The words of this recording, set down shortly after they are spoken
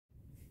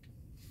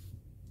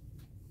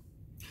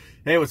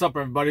Hey, what's up,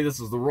 everybody? This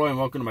is Leroy, and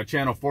welcome to my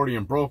channel, 40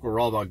 and Broke, where we're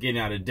all about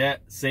getting out of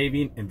debt,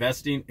 saving,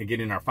 investing, and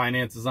getting our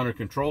finances under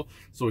control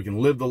so we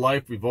can live the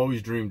life we've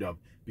always dreamed of,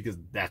 because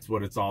that's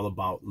what it's all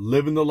about,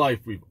 living the life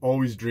we've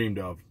always dreamed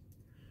of.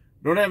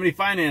 Don't have any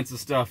finances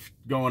stuff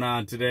going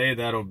on today.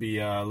 That'll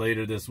be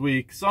later this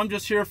week, so I'm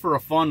just here for a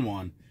fun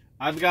one.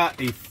 I've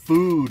got a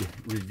food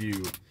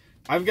review.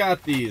 I've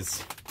got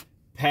these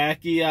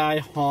Paqui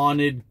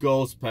Haunted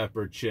Ghost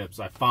Pepper chips.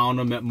 I found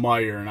them at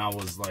Meijer, and I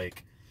was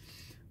like,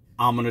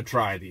 I'm going to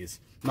try these.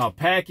 Now,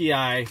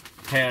 Paqui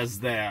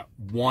has that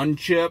one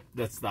chip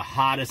that's the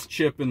hottest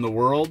chip in the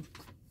world.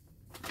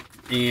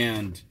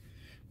 And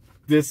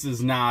this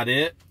is not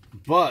it.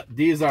 But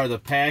these are the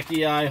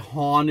Paqui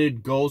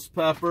Haunted Ghost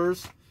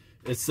Peppers.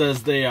 It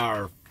says they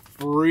are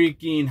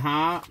freaking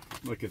hot.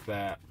 Look at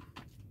that.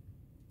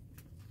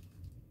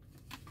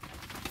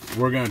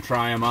 We're going to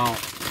try them out.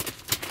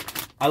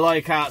 I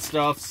like hot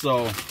stuff,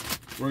 so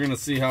we're going to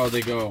see how they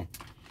go.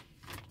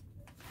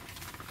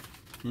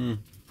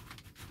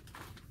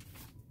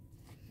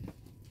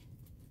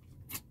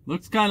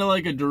 Looks kind of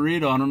like a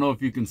Dorito. I don't know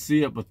if you can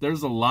see it, but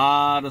there's a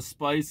lot of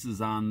spices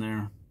on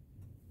there.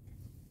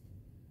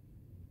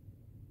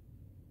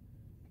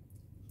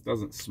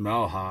 Doesn't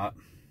smell hot.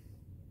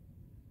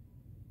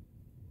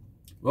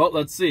 Well,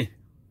 let's see.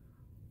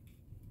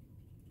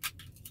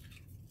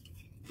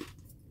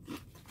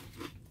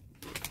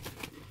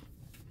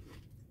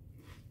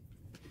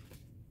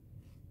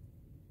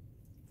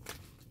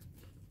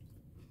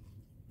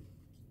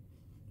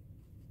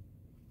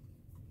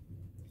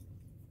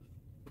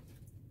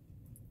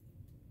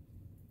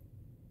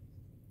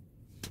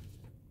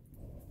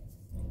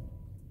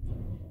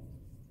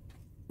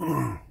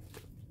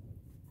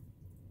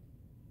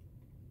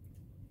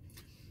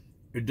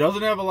 It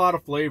doesn't have a lot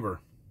of flavor.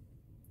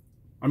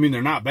 I mean,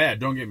 they're not bad,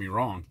 don't get me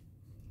wrong.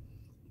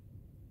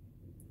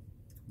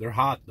 They're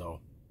hot, though.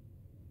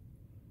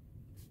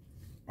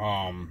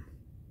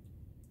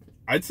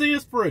 I'd say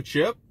it's for a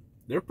chip.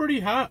 They're pretty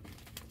hot.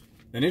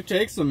 And it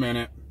takes a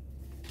minute.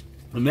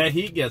 And that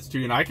heat gets to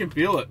you, and I can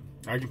feel it.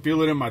 I can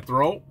feel it in my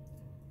throat.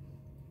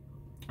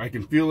 I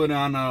can feel it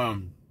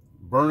on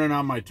burning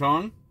on my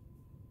tongue.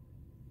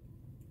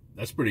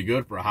 That's pretty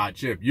good for a hot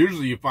chip.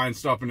 Usually you find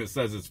stuff and it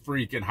says it's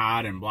freaking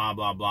hot and blah,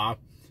 blah, blah.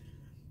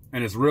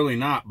 And it's really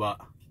not, but...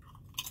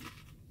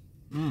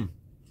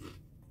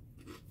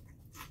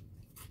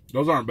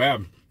 Those aren't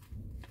bad.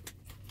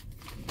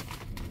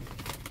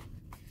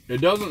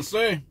 It doesn't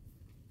say.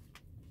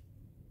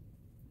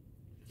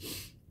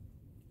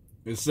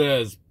 It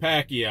says,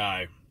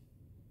 Paqui.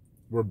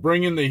 We're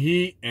bringing the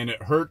heat and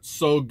it hurts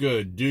so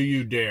good. Do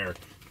you dare?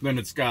 Then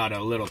it's got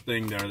a little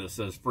thing there that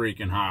says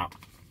freaking hot.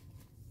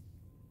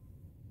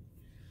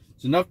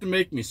 It's enough to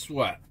make me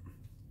sweat.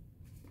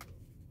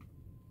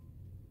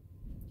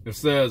 It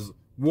says,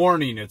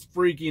 warning, it's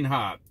freaking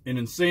hot. An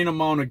insane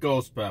amount of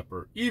ghost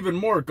pepper. Even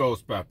more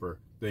ghost pepper.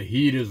 The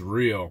heat is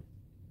real.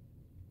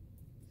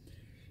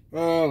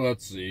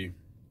 Let's see.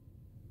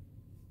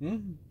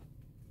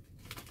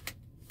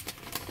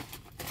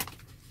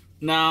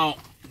 Now,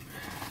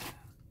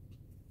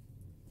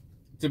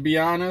 to be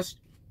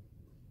honest,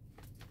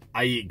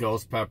 I eat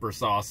ghost pepper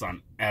sauce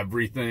on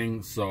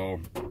everything, so...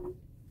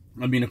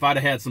 I mean, if I'd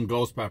have had some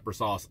ghost pepper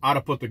sauce, I'd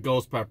have put the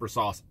ghost pepper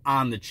sauce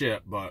on the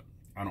chip, but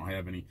I don't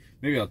have any.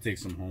 Maybe I'll take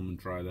some home and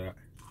try that.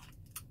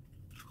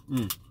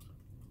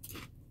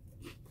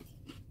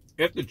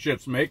 If the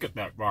chips make it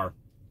that far.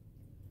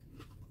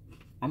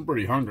 I'm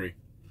pretty hungry.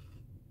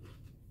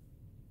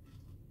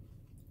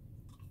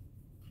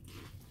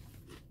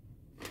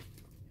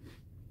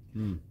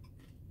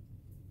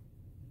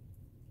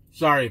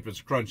 Sorry if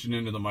it's crunching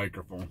into the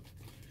microphone.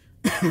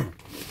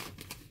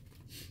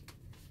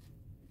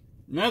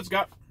 Yeah, it's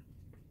got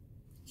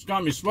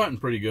me sweating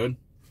pretty good.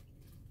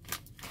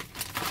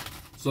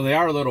 So they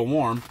are a little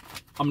warm.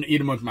 I'm gonna eat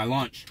them with my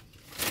lunch.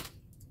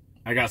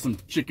 I got some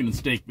chicken and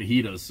steak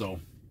fajitas, so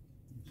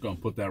I'm gonna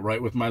put that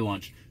right with my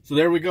lunch. So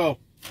there we go.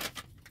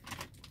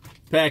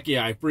 Paqui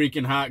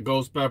freaking hot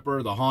ghost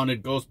pepper, the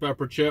haunted ghost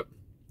pepper chip.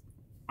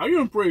 I do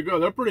them pretty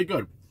good. They're pretty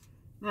good.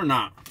 They're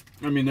not.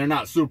 I mean, they're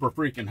not super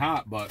freaking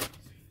hot, but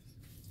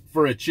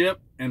for a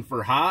chip and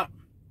for hot.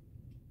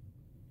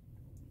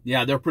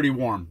 Yeah, they're pretty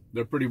warm.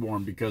 They're pretty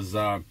warm because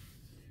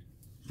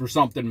for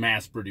something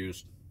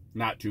mass-produced,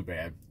 not too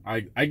bad.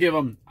 I give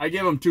them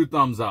 2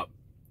 thumbs up.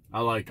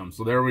 I like them.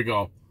 So there we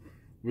go.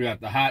 We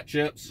got the hot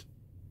chips.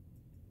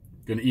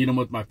 Gonna eat them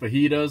with my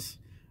fajitas.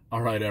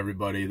 All right,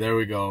 everybody. There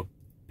we go.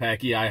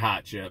 Paqui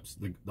hot chips,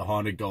 the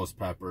haunted ghost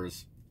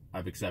peppers.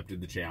 I've accepted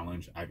the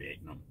challenge. I've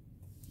eaten them.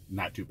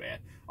 Not too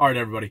bad. All right,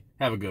 everybody.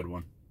 Have a good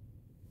one.